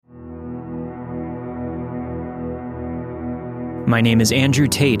My name is Andrew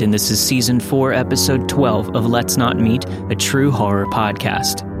Tate, and this is Season 4, Episode 12 of Let's Not Meet, a true horror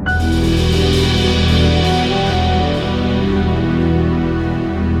podcast.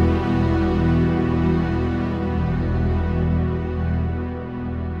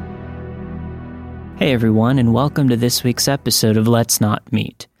 Hey everyone, and welcome to this week's episode of Let's Not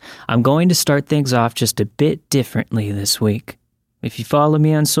Meet. I'm going to start things off just a bit differently this week. If you follow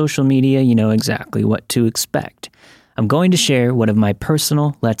me on social media, you know exactly what to expect. I'm going to share one of my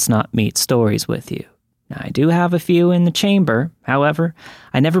personal Let's Not Meet stories with you. Now, I do have a few in the chamber. However,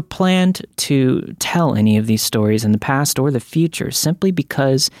 I never planned to tell any of these stories in the past or the future simply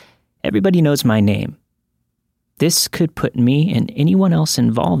because everybody knows my name. This could put me and anyone else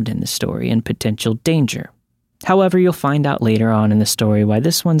involved in the story in potential danger. However, you'll find out later on in the story why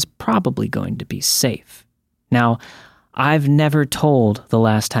this one's probably going to be safe. Now, I've never told the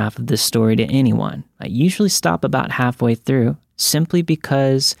last half of this story to anyone. I usually stop about halfway through, simply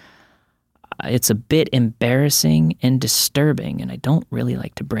because it's a bit embarrassing and disturbing, and I don't really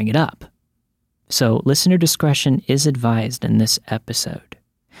like to bring it up. So listener discretion is advised in this episode.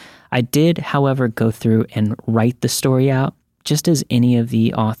 I did, however, go through and write the story out, just as any of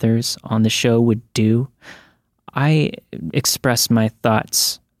the authors on the show would do. I expressed my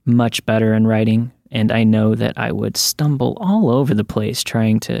thoughts much better in writing, and I know that I would stumble all over the place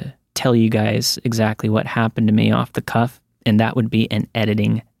trying to tell you guys exactly what happened to me off the cuff, and that would be an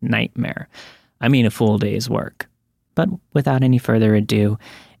editing nightmare. I mean, a full day's work. But without any further ado,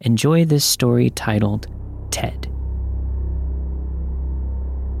 enjoy this story titled Ted.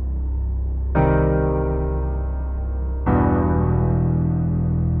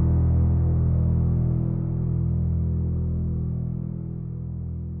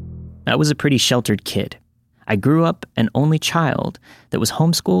 I was a pretty sheltered kid. I grew up an only child that was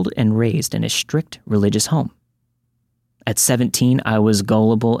homeschooled and raised in a strict religious home. At 17, I was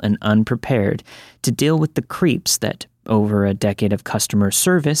gullible and unprepared to deal with the creeps that over a decade of customer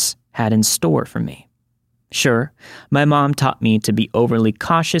service had in store for me. Sure, my mom taught me to be overly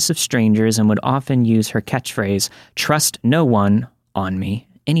cautious of strangers and would often use her catchphrase, "Trust no one," on me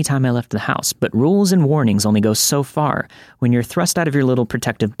anytime I left the house, but rules and warnings only go so far when you're thrust out of your little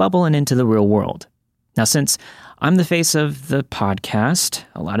protective bubble and into the real world. Now, since I'm the face of the podcast,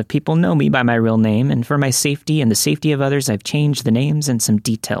 a lot of people know me by my real name, and for my safety and the safety of others, I've changed the names and some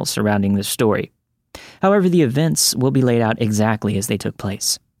details surrounding the story. However, the events will be laid out exactly as they took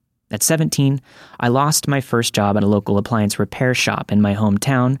place. At 17, I lost my first job at a local appliance repair shop in my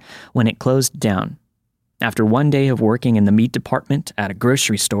hometown when it closed down. After one day of working in the meat department at a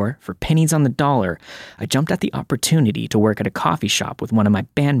grocery store for pennies on the dollar, I jumped at the opportunity to work at a coffee shop with one of my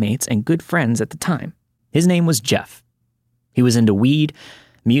bandmates and good friends at the time. His name was Jeff. He was into weed,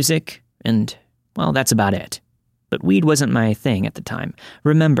 music, and, well, that's about it. But weed wasn't my thing at the time.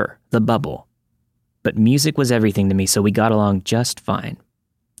 Remember, the bubble. But music was everything to me, so we got along just fine.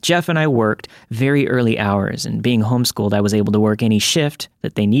 Jeff and I worked very early hours, and being homeschooled, I was able to work any shift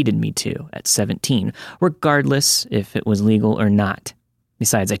that they needed me to at 17, regardless if it was legal or not.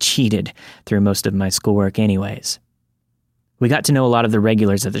 Besides, I cheated through most of my schoolwork anyways. We got to know a lot of the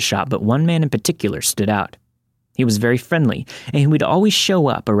regulars of the shop, but one man in particular stood out. He was very friendly, and he would always show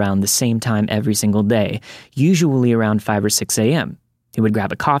up around the same time every single day, usually around 5 or 6 a.m. He would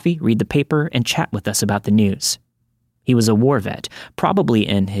grab a coffee, read the paper, and chat with us about the news. He was a war vet, probably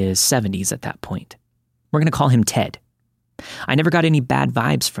in his 70s at that point. We're going to call him Ted. I never got any bad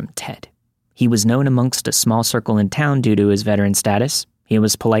vibes from Ted. He was known amongst a small circle in town due to his veteran status. He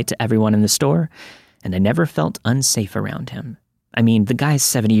was polite to everyone in the store, and I never felt unsafe around him. I mean, the guy's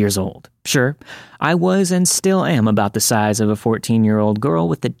 70 years old. Sure, I was and still am about the size of a 14-year-old girl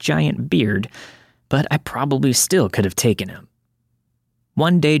with a giant beard, but I probably still could have taken him.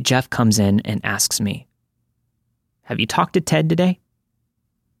 One day, Jeff comes in and asks me, "Have you talked to Ted today?"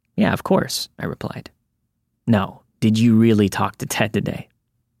 "Yeah, of course," I replied. "No, did you really talk to Ted today?"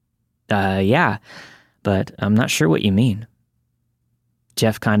 Yeah, but I'm not sure what you mean."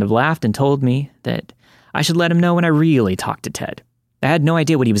 Jeff kind of laughed and told me that I should let him know when I really talked to Ted. I had no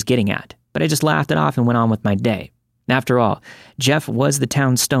idea what he was getting at, but I just laughed it off and went on with my day. After all, Jeff was the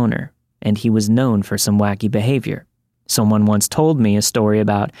town stoner, and he was known for some wacky behavior. Someone once told me a story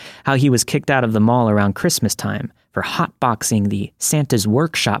about how he was kicked out of the mall around Christmas time for hotboxing the Santa's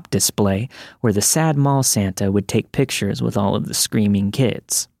Workshop display where the sad mall Santa would take pictures with all of the screaming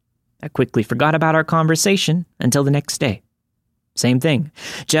kids. I quickly forgot about our conversation until the next day. Same thing.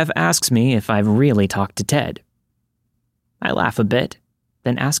 Jeff asks me if I've really talked to Ted. I laugh a bit,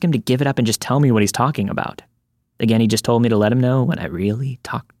 then ask him to give it up and just tell me what he's talking about. Again, he just told me to let him know when I really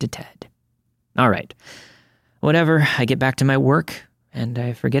talked to Ted. All right. Whatever, I get back to my work, and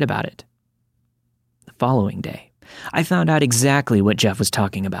I forget about it. The following day, I found out exactly what Jeff was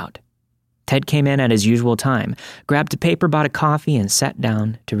talking about. Ted came in at his usual time, grabbed a paper, bought a coffee, and sat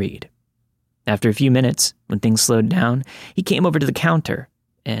down to read. After a few minutes, when things slowed down, he came over to the counter,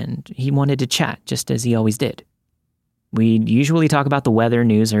 and he wanted to chat just as he always did. We'd usually talk about the weather,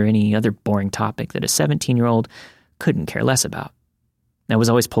 news, or any other boring topic that a 17-year-old couldn't care less about. I was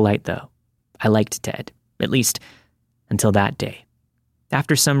always polite, though. I liked Ted, at least until that day.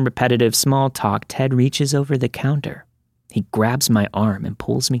 After some repetitive small talk, Ted reaches over the counter. He grabs my arm and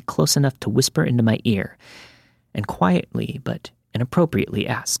pulls me close enough to whisper into my ear, and quietly but inappropriately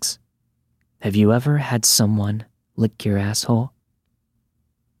asks, "Have you ever had someone lick your asshole?"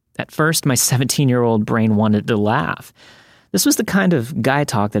 At first, my 17-year-old brain wanted to laugh. This was the kind of guy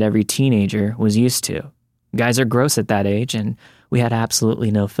talk that every teenager was used to. Guys are gross at that age, and we had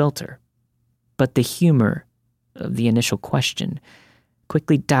absolutely no filter. But the humor of the initial question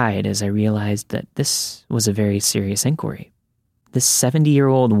quickly died as I realized that this was a very serious inquiry. This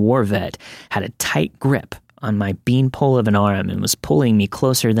 70-year-old war vet had a tight grip on my beanpole of an arm and was pulling me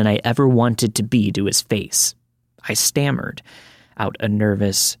closer than I ever wanted to be to his face. I stammered out a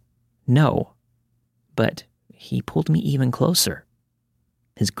nervous no, but he pulled me even closer.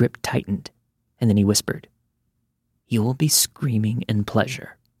 His grip tightened, and then he whispered, "You will be screaming in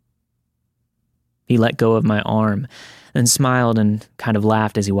pleasure." He let go of my arm, then smiled and kind of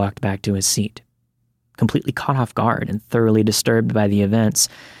laughed as he walked back to his seat. Completely caught off guard and thoroughly disturbed by the events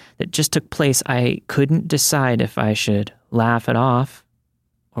that just took place, I couldn't decide if I should laugh it off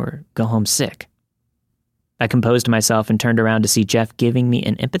or go home sick. I composed myself and turned around to see Jeff giving me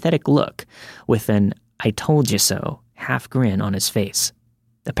an empathetic look with an "I told you so" half grin on his face.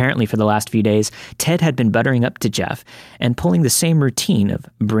 Apparently for the last few days, Ted had been buttering up to Jeff and pulling the same routine of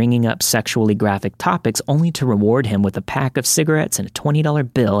bringing up sexually graphic topics only to reward him with a pack of cigarettes and a $20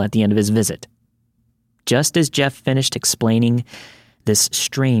 bill at the end of his visit. Just as Jeff finished explaining this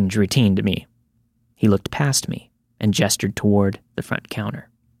strange routine to me, he looked past me and gestured toward the front counter.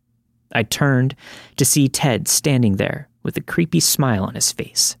 I turned to see Ted standing there with a creepy smile on his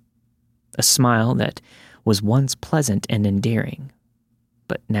face. A smile that was once pleasant and endearing,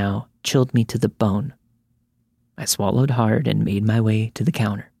 but now chilled me to the bone. I swallowed hard and made my way to the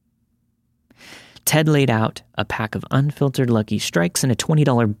counter. Ted laid out a pack of unfiltered Lucky Strikes and a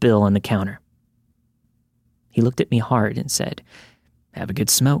 $20 bill on the counter. He looked at me hard and said, "Have a good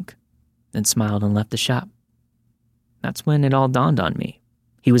smoke," then smiled and left the shop. That's when it all dawned on me.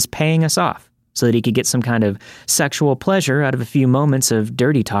 He was paying us off so that he could get some kind of sexual pleasure out of a few moments of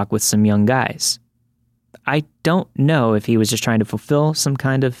dirty talk with some young guys. I don't know if he was just trying to fulfill some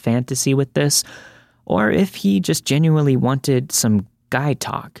kind of fantasy with this, or if he just genuinely wanted some guy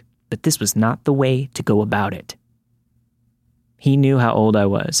talk, but this was not the way to go about it. He knew how old I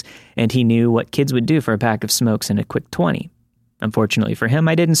was, and he knew what kids would do for a pack of smokes and a quick 20. Unfortunately for him,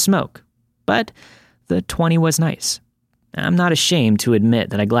 I didn't smoke, but the 20 was nice. I'm not ashamed to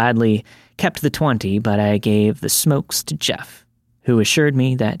admit that I gladly kept the 20, but I gave the smokes to Jeff, who assured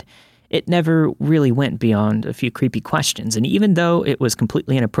me that it never really went beyond a few creepy questions, and even though it was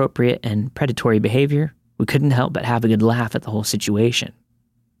completely inappropriate and predatory behavior, we couldn't help but have a good laugh at the whole situation.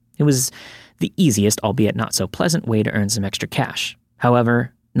 It was the easiest, albeit not so pleasant, way to earn some extra cash.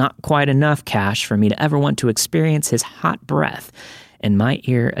 However, not quite enough cash for me to ever want to experience his hot breath in my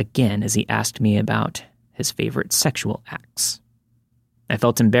ear again as he asked me about his favorite sexual acts. I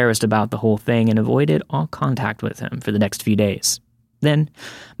felt embarrassed about the whole thing and avoided all contact with him for the next few days. Then,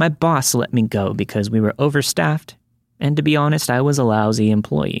 my boss let me go because we were overstaffed, and to be honest, I was a lousy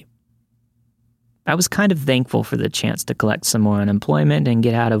employee. I was kind of thankful for the chance to collect some more unemployment and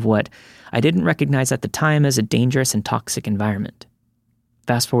get out of what I didn't recognize at the time as a dangerous and toxic environment.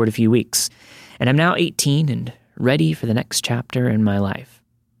 Fast forward a few weeks, and I'm now 18 and ready for the next chapter in my life.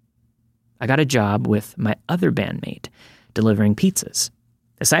 I got a job with my other bandmate, delivering pizzas.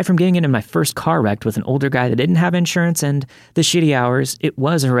 Aside from getting into my first car wrecked with an older guy that didn't have insurance and the shitty hours, it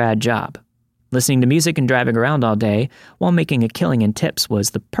was a rad job. Listening to music and driving around all day while making a killing in tips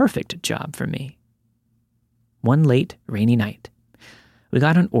was the perfect job for me. One late, rainy night, we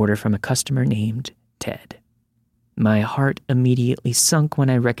got an order from a customer named Ted. My heart immediately sunk when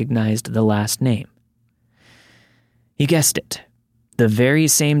I recognized the last name. You guessed it. The very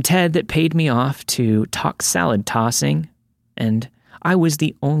same Ted that paid me off to talk salad tossing, and I was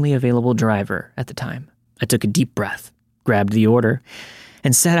the only available driver at the time. I took a deep breath, grabbed the order,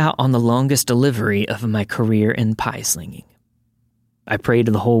 and set out on the longest delivery of my career in pie slinging. I prayed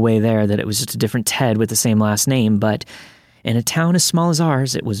the whole way there that it was just a different Ted with the same last name, but in a town as small as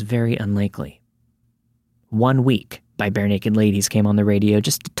ours, it was very unlikely. 1 Week by Barenaked Ladies came on the radio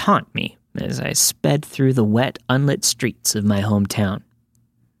just to taunt me as I sped through the wet, unlit streets of my hometown.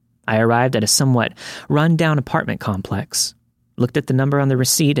 I arrived at a somewhat run-down apartment complex, looked at the number on the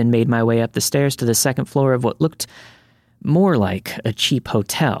receipt, and made my way up the stairs to the second floor of what looked more like a cheap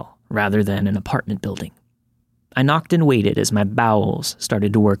hotel rather than an apartment building. I knocked and waited as my bowels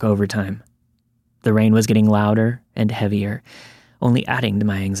started to work overtime. The rain was getting louder and heavier, only adding to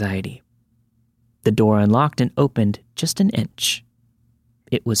my anxiety. The door unlocked and opened just an inch.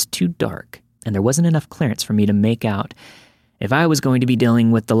 It was too dark, and there wasn't enough clearance for me to make out if I was going to be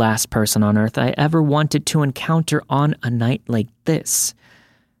dealing with the last person on earth I ever wanted to encounter on a night like this,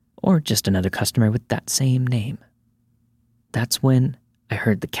 or just another customer with that same name. That's when I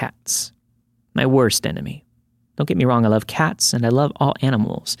heard the cats, my worst enemy. Don't get me wrong, I love cats and I love all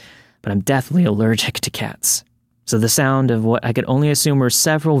animals, but I'm deathly allergic to cats. So the sound of what I could only assume were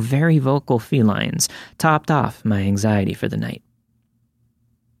several very vocal felines topped off my anxiety for the night.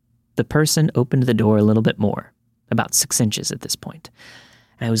 The person opened the door a little bit more, about 6 inches at this point,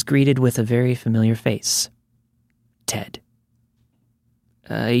 and I was greeted with a very familiar face. Ted.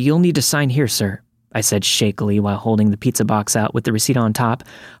 You'll need to sign here, sir, I said shakily while holding the pizza box out with the receipt on top,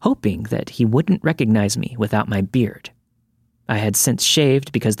 hoping that he wouldn't recognize me without my beard. I had since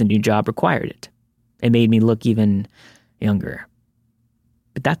shaved because the new job required it. It made me look even younger.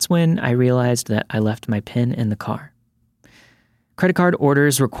 But that's when I realized that I left my PIN in the car. Credit card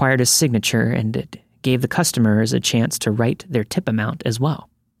orders required a signature, and it gave the customers a chance to write their tip amount as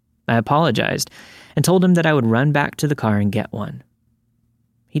well. I apologized and told him that I would run back to the car and get one.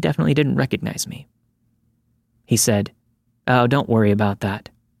 He definitely didn't recognize me. He said, "Oh, don't worry about that,"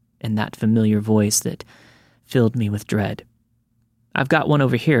 in that familiar voice that filled me with dread. "I've got one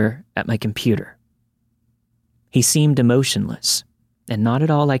over here at my computer." He seemed emotionless, and not at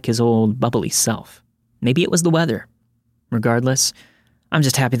all like his old bubbly self. Maybe it was the weather. Regardless, I'm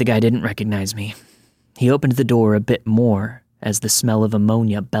just happy the guy didn't recognize me. He opened the door a bit more as the smell of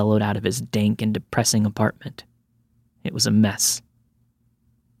ammonia bellowed out of his dank and depressing apartment. It was a mess.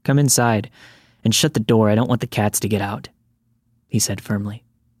 "Come inside and shut the door. I don't want the cats to get out," he said firmly.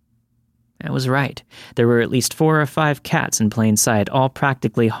 I was right. There were at least 4 or 5 cats in plain sight, all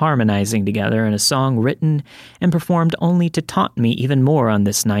practically harmonizing together in a song written and performed only to taunt me even more on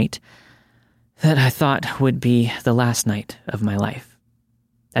this night that I thought would be the last night of my life.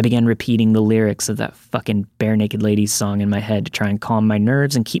 I began repeating the lyrics of that fucking Barenaked Ladies song in my head to try and calm my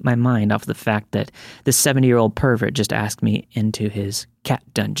nerves and keep my mind off the fact that this 70-year-old pervert just asked me into his cat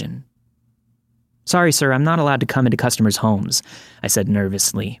dungeon. "Sorry, sir, I'm not allowed to come into customers' homes," I said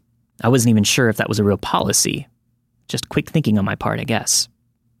nervously. I wasn't even sure if that was a real policy. Just quick thinking on my part, I guess.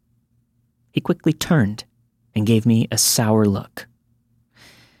 He quickly turned and gave me a sour look.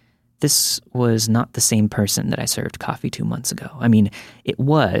 This was not the same person that I served coffee 2 months ago. I mean, it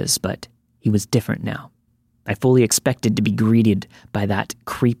was, but he was different now. I fully expected to be greeted by that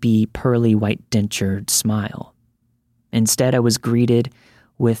creepy, pearly white dentured smile. Instead, I was greeted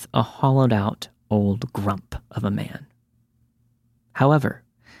with a hollowed-out old grump of a man. However,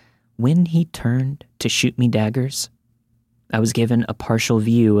 when he turned to shoot me daggers, I was given a partial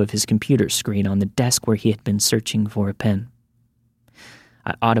view of his computer screen on the desk where he had been searching for a pen.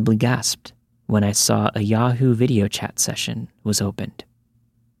 I audibly gasped when I saw a Yahoo video chat session was opened.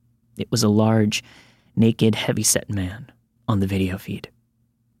 It was a large, naked, heavy-set man on the video feed.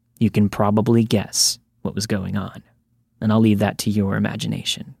 You can probably guess what was going on, and I'll leave that to your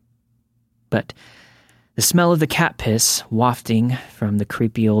imagination. But the smell of the cat piss wafting from the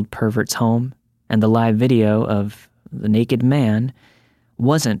creepy old pervert's home and the live video of the naked man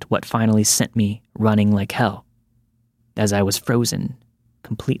wasn't what finally sent me running like hell, as I was frozen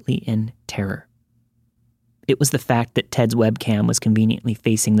completely in terror. It was the fact that Ted's webcam was conveniently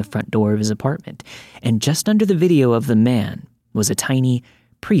facing the front door of his apartment, and just under the video of the man was a tiny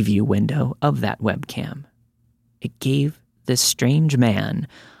preview window of that webcam. It gave this strange man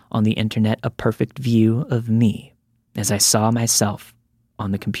on the internet a perfect view of me as I saw myself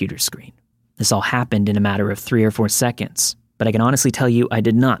on the computer screen. This all happened in a matter of 3 or 4 seconds, but I can honestly tell you I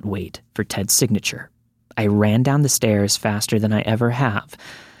did not wait for Ted's signature. I ran down the stairs faster than I ever have,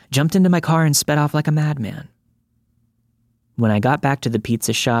 jumped into my car, and sped off like a madman. When I got back to the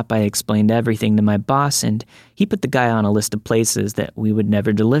pizza shop, I explained everything to my boss, and he put the guy on a list of places that we would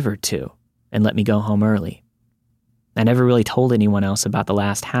never deliver to and let me go home early. I never really told anyone else about the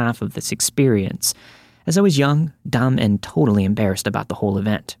last half of this experience, as I was young, dumb, and totally embarrassed about the whole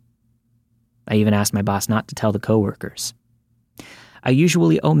event. I even asked my boss not to tell the coworkers. I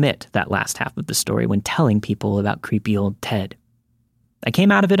usually omit that last half of the story when telling people about creepy old Ted. I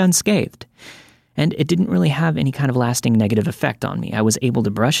came out of it unscathed, And it didn't really have any kind of lasting negative effect on me. I was able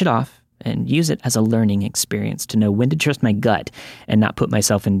to brush it off and use it as a learning experience to know when to trust my gut and not put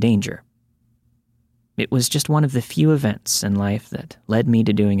myself in danger. It was just one of the few events in life that led me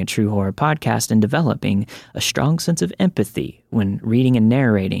to doing a true horror podcast and developing a strong sense of empathy when reading and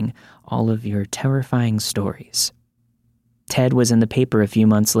narrating all of your terrifying stories. Ted was in the paper a few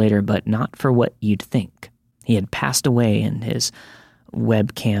months later, but not for what you'd think. He had passed away in his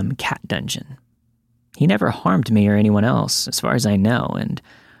webcam cat dungeon. He never harmed me or anyone else, as far as I know, and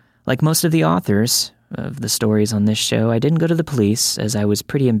like most of the authors of the stories on this show, I didn't go to the police as I was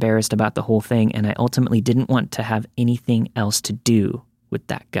pretty embarrassed about the whole thing, and I ultimately didn't want to have anything else to do with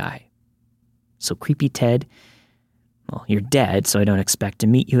that guy. So Creepy Ted, well, you're dead, so I don't expect to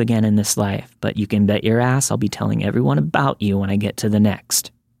meet you again in this life, but you can bet your ass I'll be telling everyone about you when I get to the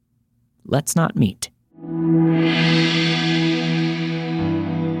next. Let's not meet.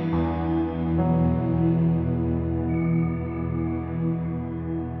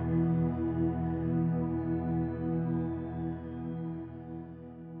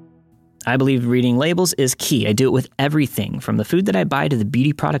 I believe reading labels is key. I do it with everything, from the food that I buy to the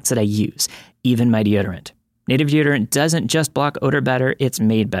beauty products that I use, even my deodorant. Native deodorant doesn't just block odor better, it's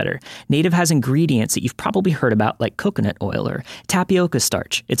made better. Native has ingredients that you've probably heard about, like coconut oil or tapioca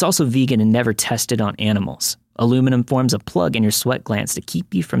starch. It's also vegan and never tested on animals. Aluminum forms a plug in your sweat glands to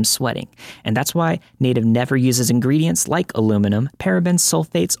keep you from sweating. And that's why Native never uses ingredients like aluminum, parabens,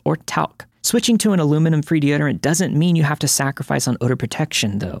 sulfates, or talc. Switching to an aluminum-free deodorant doesn't mean you have to sacrifice on odor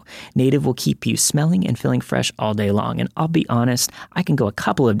protection, though. Native will keep you smelling and feeling fresh all day long, and I'll be honest, I can go a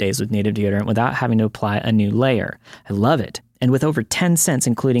couple of days with Native deodorant without having to apply a new layer. I love it. And with over 10 scents,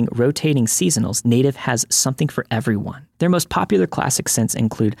 including rotating seasonals, Native has something for everyone. Their most popular classic scents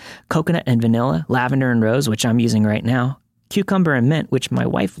include coconut and vanilla, lavender and rose, which I'm using right now, cucumber and mint, which my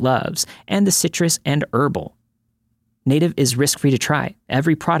wife loves, and the citrus and herbal. Native is risk-free to try.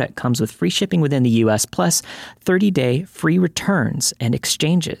 Every product comes with free shipping within the U.S., plus 30-day free returns and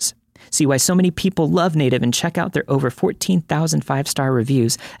exchanges. See why so many people love Native and check out their over 14,000 five-star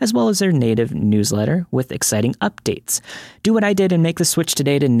reviews, as well as their Native newsletter with exciting updates. Do what I did and make the switch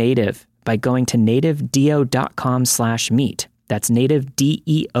today to Native by going to nativedeo.com/meet. That's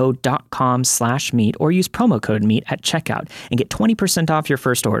nativedeo.com/meet, or use promo code MEET at checkout and get 20% off your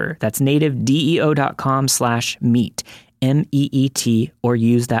first order. That's nativedeo.com/meet, MEET, or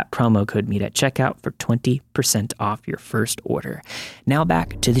use that promo code MEET at checkout for 20% off your first order. Now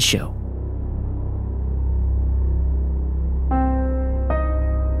back to the show.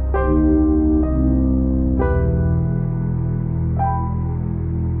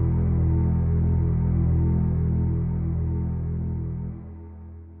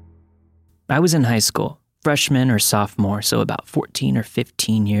 I was in high school, freshman or sophomore, so about 14 or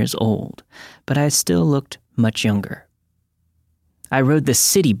 15 years old, but I still looked much younger. I rode the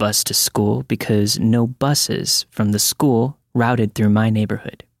city bus to school because no buses from the school routed through my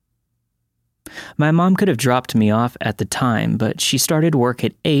neighborhood. My mom could have dropped me off at the time, but she started work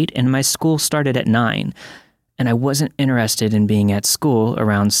at 8 and my school started at 9, and I wasn't interested in being at school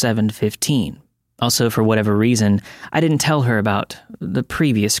around 7:15. Also, for whatever reason, I didn't tell her about the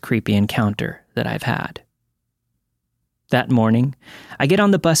previous creepy encounter that I've had. That morning, I get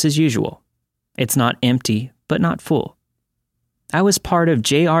on the bus as usual. It's not empty, but not full. I was part of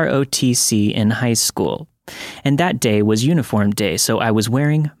JROTC in high school, and that day was uniform day, so I was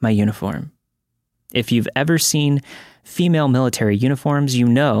wearing my uniform. If you've ever seen female military uniforms, you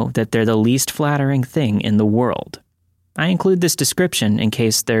know that they're the least flattering thing in the world. I include this description in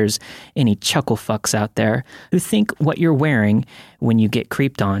case there's any chuckle fucks out there who think what you're wearing when you get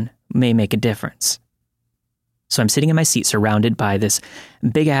creeped on may make a difference. So I'm sitting in my seat surrounded by this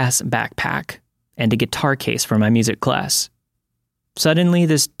big-ass backpack and a guitar case for my music class. Suddenly,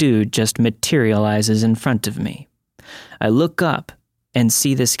 this dude just materializes in front of me. I look up and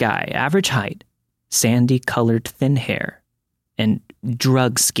see this guy, average height, sandy-colored thin hair, and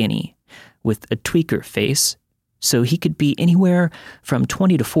drug skinny, with a tweaker face, so he could be anywhere from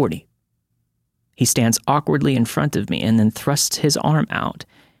 20 to 40. He stands awkwardly in front of me and then thrusts his arm out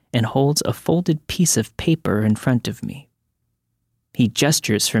and holds a folded piece of paper in front of me. He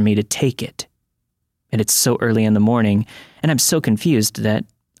gestures for me to take it. And it's so early in the morning, and I'm so confused that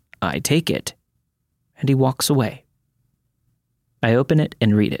I take it. And he walks away. I open it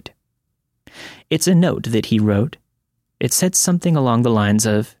and read it. It's a note that he wrote. It said something along the lines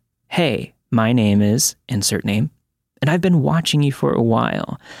of, "Hey, my name is," insert name, "and I've been watching you for a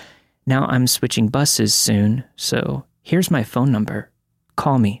while. Now I'm switching buses soon, so here's my phone number.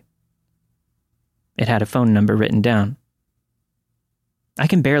 Call me." It had a phone number written down. I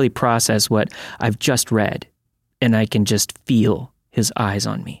can barely process what I've just read, and I can just feel his eyes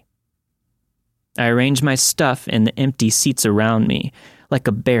on me. I arrange my stuff in the empty seats around me like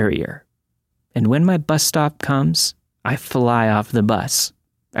a barrier, and when my bus stop comes, I fly off the bus.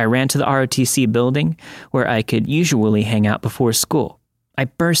 I ran to the ROTC building where I could usually hang out before school. I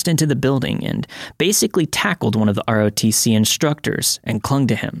burst into the building and basically tackled one of the ROTC instructors and clung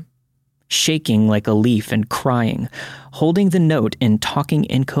to him, shaking like a leaf and crying, holding the note and talking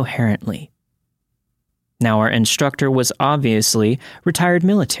incoherently. Now, our instructor was obviously retired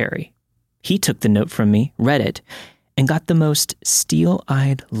military. He took the note from me, read it, and got the most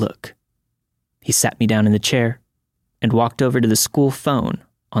steel-eyed look. He sat me down in the chair and walked over to the school phone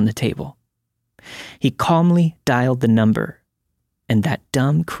on the table. He calmly dialed the number, and that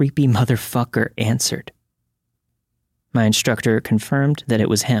dumb, creepy motherfucker answered. My instructor confirmed that it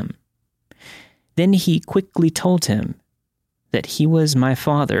was him. Then he quickly told him that he was my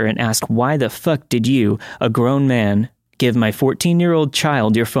father and asked, "Why the fuck did you, a grown man, give my 14-year-old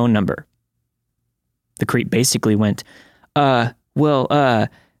child your phone number?" The creep basically went, while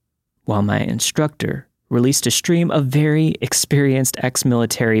my instructor released a stream of very experienced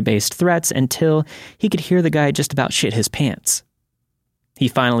ex-military-based threats until he could hear the guy just about shit his pants. He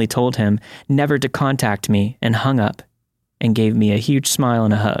finally told him never to contact me and hung up and gave me a huge smile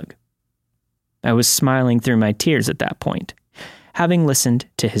and a hug. I was smiling through my tears at that point, having listened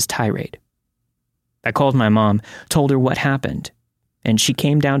to his tirade. I called my mom, told her what happened, and she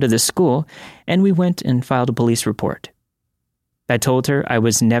came down to the school, and we went and filed a police report. I told her I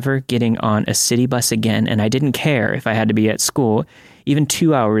was never getting on a city bus again, and I didn't care if I had to be at school even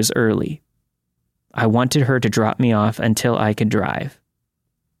 2 hours early. I wanted her to drop me off until I could drive.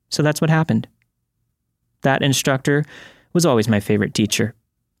 So that's what happened. That instructor was always my favorite teacher,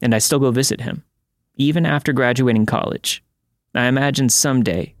 and I still go visit him, even after graduating college. I imagine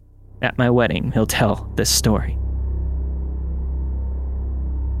someday, at my wedding, he'll tell this story.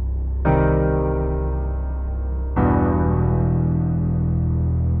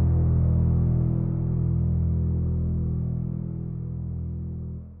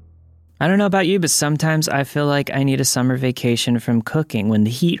 I don't know about you, but sometimes I feel like I need a summer vacation from cooking. When the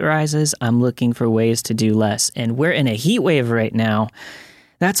heat rises, I'm looking for ways to do less, and we're in a heat wave right now.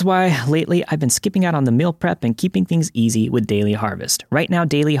 That's why lately I've been skipping out on the meal prep and keeping things easy with Daily Harvest. Right now,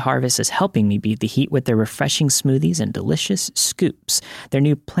 Daily Harvest is helping me beat the heat with their refreshing smoothies and delicious scoops, their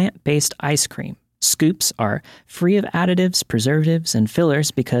new plant-based ice cream. Scoops are free of additives, preservatives, and fillers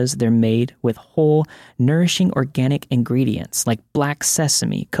because they're made with whole, nourishing organic ingredients like black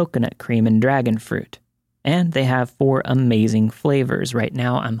sesame, coconut cream, and dragon fruit. And they have 4 amazing flavors. Right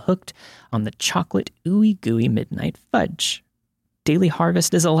now, I'm hooked on the chocolate ooey gooey midnight fudge. Daily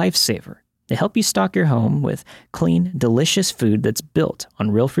Harvest is a lifesaver. They help you stock your home with clean, delicious food that's built on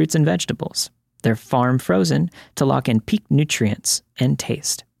real fruits and vegetables. They're farm frozen to lock in peak nutrients and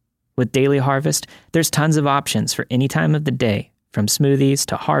taste. With Daily Harvest, there's tons of options for any time of the day, from smoothies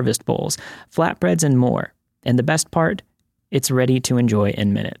to harvest bowls, flatbreads, and more. And the best part, it's ready to enjoy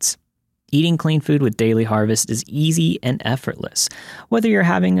in minutes. Eating clean food with Daily Harvest is easy and effortless. Whether you're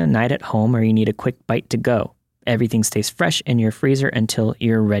having a night at home or you need a quick bite to go, everything stays fresh in your freezer until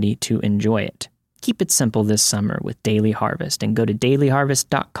you're ready to enjoy it. Keep it simple this summer with Daily Harvest and go to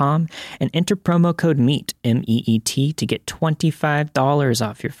dailyharvest.com and enter promo code MEAT, M-E-E-T, to get $25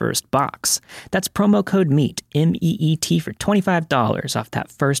 off your first box. That's promo code MEAT, M-E-E-T, for $25 off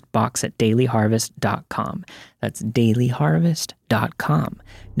that first box at dailyharvest.com. That's dailyharvest.com.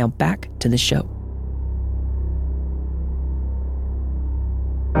 Now back to the show.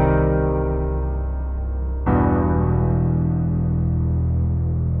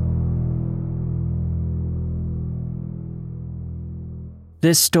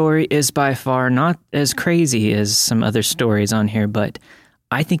 This story is by far not as crazy as some other stories on here, but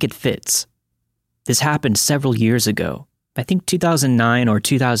I think it fits. This happened several years ago, I think 2009 or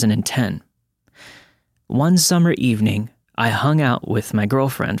 2010. One summer evening, I hung out with my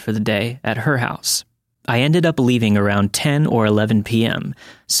girlfriend for the day at her house. I ended up leaving around 10 or 11 p.m.,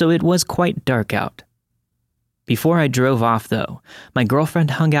 so it was quite dark out. Before I drove off, though, my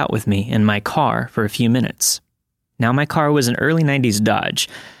girlfriend hung out with me in my car for a few minutes. Now, my car was an early 90s Dodge.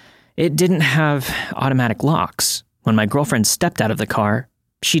 It didn't have automatic locks. When my girlfriend stepped out of the car,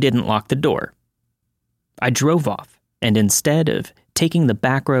 she didn't lock the door. I drove off, and instead of taking the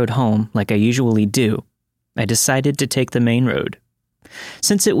back road home like I usually do, I decided to take the main road.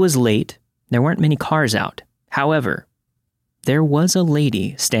 Since it was late, there weren't many cars out. However, there was a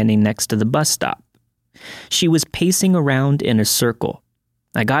lady standing next to the bus stop. She was pacing around in a circle.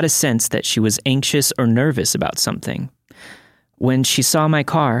 I got a sense that she was anxious or nervous about something. When she saw my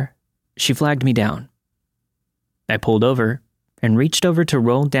car, she flagged me down. I pulled over and reached over to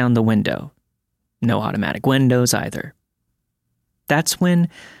roll down the window. No automatic windows either. That's when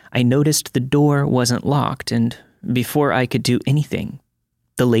I noticed the door wasn't locked, and before I could do anything,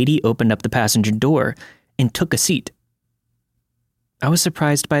 the lady opened up the passenger door and took a seat. I was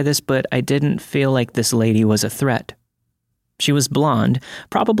surprised by this, but I didn't feel like this lady was a threat. She was blonde,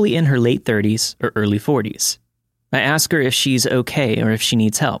 probably in her late 30s or early 40s. I ask her if she's okay or if she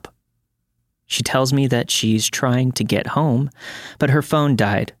needs help. She tells me that she's trying to get home, but her phone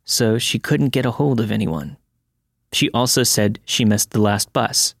died, so she couldn't get a hold of anyone. She also said she missed the last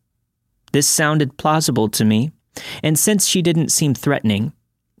bus. This sounded plausible to me, and since she didn't seem threatening,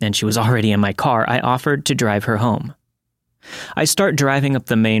 and she was already in my car, I offered to drive her home. I start driving up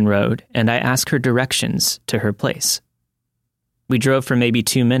the main road, and I ask her directions to her place. We drove for maybe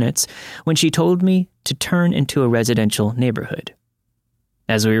 2 minutes when she told me to turn into a residential neighborhood.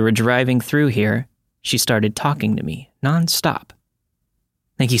 As we were driving through here, she started talking to me nonstop.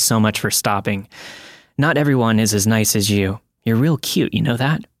 Thank you so much for stopping. Not everyone is as nice as you. You're real cute, you know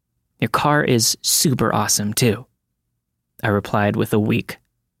that? Your car is super awesome, too. I replied with a weak,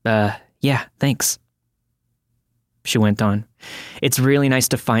 yeah, thanks. She went on. It's really nice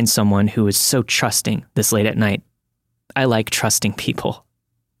to find someone who is so trusting this late at night. I like trusting people.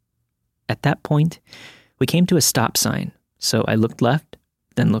 At that point, we came to a stop sign, so I looked left,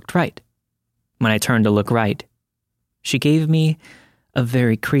 then looked right. When I turned to look right, she gave me a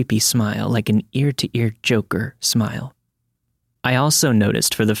very creepy smile, like an ear-to-ear Joker smile. I also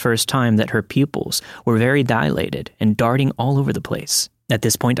noticed for the first time that her pupils were very dilated and darting all over the place. At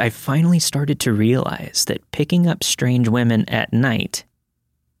this point, I finally started to realize that picking up strange women at night,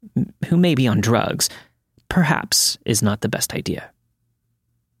 who may be on drugs, perhaps is not the best idea.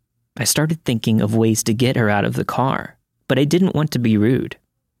 I started thinking of ways to get her out of the car, but I didn't want to be rude.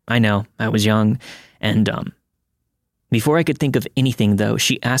 I know, I was young and dumb. Before I could think of anything, though,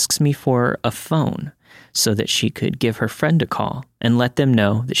 she asks me for a phone so that she could give her friend a call and let them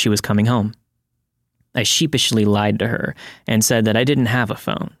know that she was coming home. I sheepishly lied to her and said that I didn't have a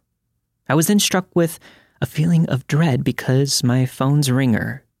phone. I was then struck with a feeling of dread because my phone's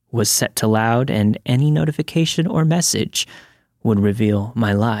ringer was set to loud and any notification or message would reveal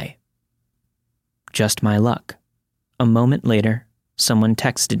my lie. Just my luck. A moment later, someone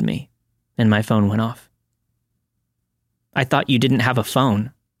texted me and my phone went off. I thought you didn't have a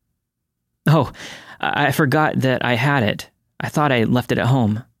phone. Oh, I forgot that I had it. I thought I left it at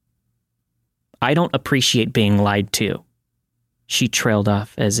home. I don't appreciate being lied to. She trailed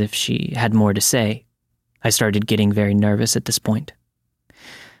off as if she had more to say. I started getting very nervous at this point.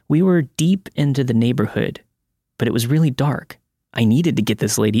 We were deep into the neighborhood, but it was really dark. I needed to get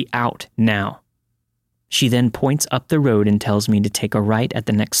this lady out now. She then points up the road and tells me to take a right at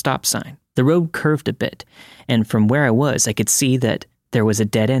the next stop sign. The road curved a bit, and from where I was, I could see that there was a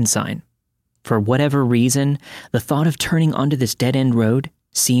dead-end sign. For whatever reason, the thought of turning onto this dead-end road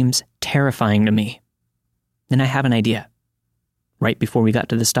seems terrifying to me. Then I have an idea. Right before we got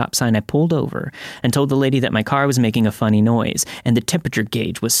to the stop sign, I pulled over and told the lady that my car was making a funny noise and the temperature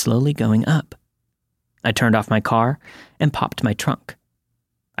gauge was slowly going up. I turned off my car and popped my trunk.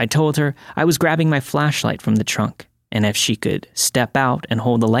 I told her I was grabbing my flashlight from the trunk and if she could step out and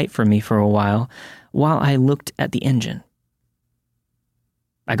hold the light for me for a while I looked at the engine.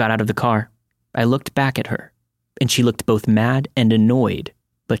 I got out of the car. I looked back at her, and she looked both mad and annoyed,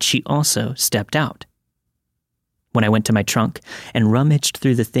 but she also stepped out. When I went to my trunk and rummaged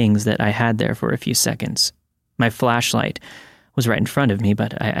through the things that I had there for a few seconds, my flashlight was right in front of me,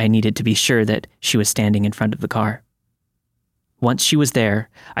 but I needed to be sure that she was standing in front of the car. Once she was there,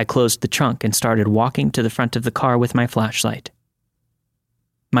 I closed the trunk and started walking to the front of the car with my flashlight.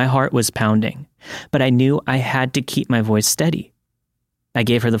 My heart was pounding, but I knew I had to keep my voice steady. I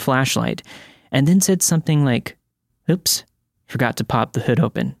gave her the flashlight and then said something like, "Oops, forgot to pop the hood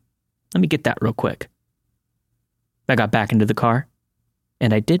open. Let me get that real quick." I got back into the car,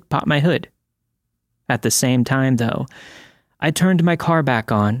 and I did pop my hood. At the same time, though, I turned my car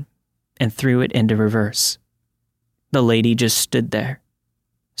back on and threw it into reverse. The lady just stood there,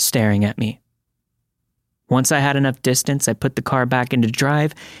 staring at me. Once I had enough distance, I put the car back into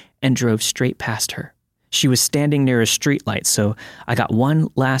drive and drove straight past her. She was standing near a streetlight, so I got one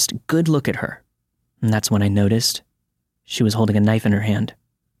last good look at her. And that's when I noticed she was holding a knife in her hand.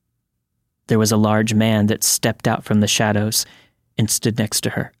 There was a large man that stepped out from the shadows and stood next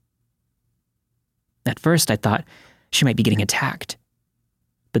to her. At first, I thought she might be getting attacked.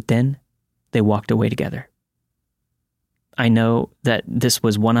 But then they walked away together. I know that this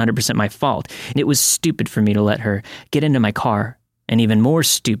was 100% my fault, and it was stupid for me to let her get into my car, and even more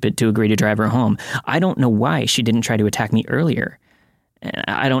stupid to agree to drive her home. I don't know why she didn't try to attack me earlier.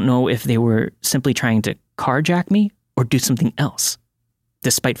 I don't know if they were simply trying to carjack me or do something else.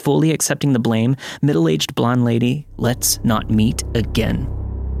 Despite fully accepting the blame, middle-aged blonde lady, let's not meet again.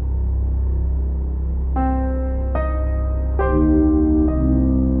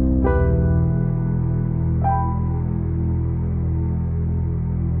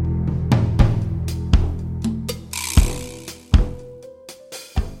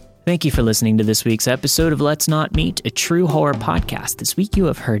 Thank you for listening to this week's episode of Let's Not Meet, a true horror podcast. This week you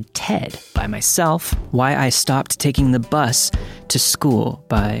have heard Ted by myself, Why I Stopped Taking the Bus to School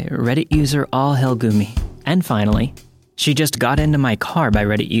by Reddit user AllHellGumi, and finally, She Just Got Into My Car by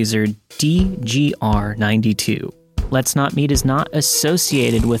Reddit user DGR92. Let's Not Meet is not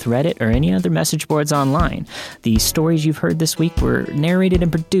associated with Reddit or any other message boards online. The stories you've heard this week were narrated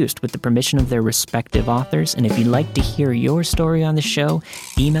and produced with the permission of their respective authors, and if you'd like to hear your story on the show,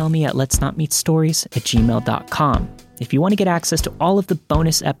 email me at letsnotmeetstories@gmail.com. If you want to get access to all of the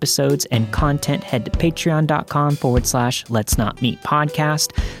bonus episodes and content, head to patreon.com/Let's Not Meet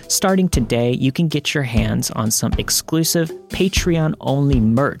podcast. Starting today, you can get your hands on some exclusive Patreon-only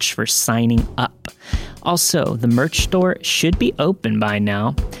merch for signing up. Also, the merch store should be open by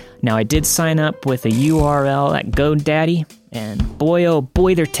now. Now, I did sign up with a URL at GoDaddy, and boy, oh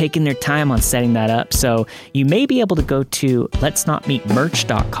boy, they're taking their time on setting that up. So you may be able to go to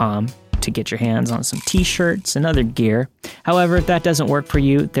letsnotmeetmerch.com to get your hands on some t-shirts and other gear. However, if that doesn't work for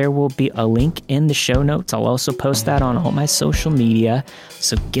you, there will be a link in the show notes. I'll also post that on all my social media,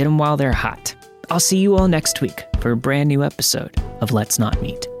 so get them while they're hot. I'll see you all next week for a brand new episode of Let's Not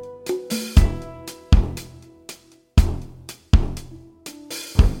Meet.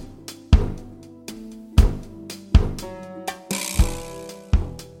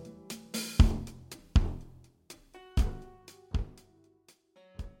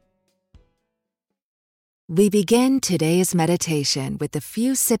 We begin today's meditation with a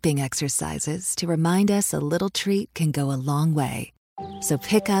few sipping exercises to remind us a little treat can go a long way. So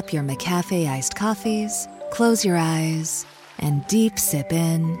pick up your McCafe iced coffees, close your eyes, and deep sip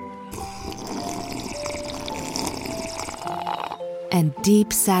in. And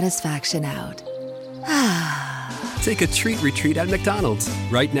deep satisfaction out. Take a treat retreat at McDonald's.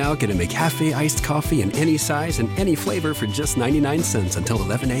 Right now, get a McCafe iced coffee in any size and any flavor for just 99 cents until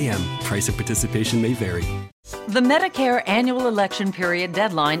 11 a.m. Price of participation may vary. The Medicare annual election period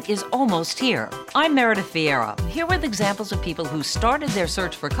deadline is almost here. I'm Meredith Vieira, here with examples of people who started their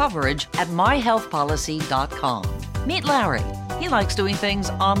search for coverage at myhealthpolicy.com. Meet Larry. He likes doing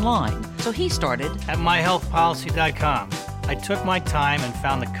things online, so he started at myhealthpolicy.com. I took my time and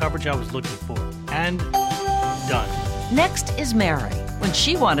found the coverage I was looking for. And done. Next is Mary. When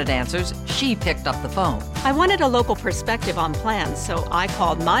she wanted answers, she picked up the phone. I wanted a local perspective on plans, so I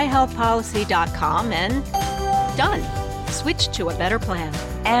called myhealthpolicy.com and done. Switched to a better plan.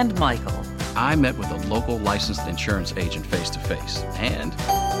 And Michael. I met with a local licensed insurance agent face-to-face and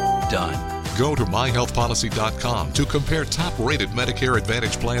done. Go to myhealthpolicy.com to compare top-rated Medicare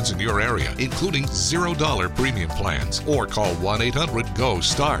Advantage plans in your area, including $0 premium plans, or call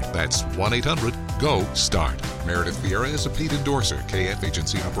 1-800-GO-START. That's 1-800-GO-START. Meredith Vieira is a paid endorser. KF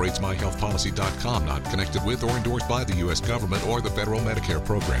Agency operates myhealthpolicy.com, not connected with or endorsed by the U.S. government or the federal Medicare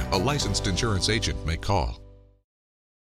program. A licensed insurance agent may call.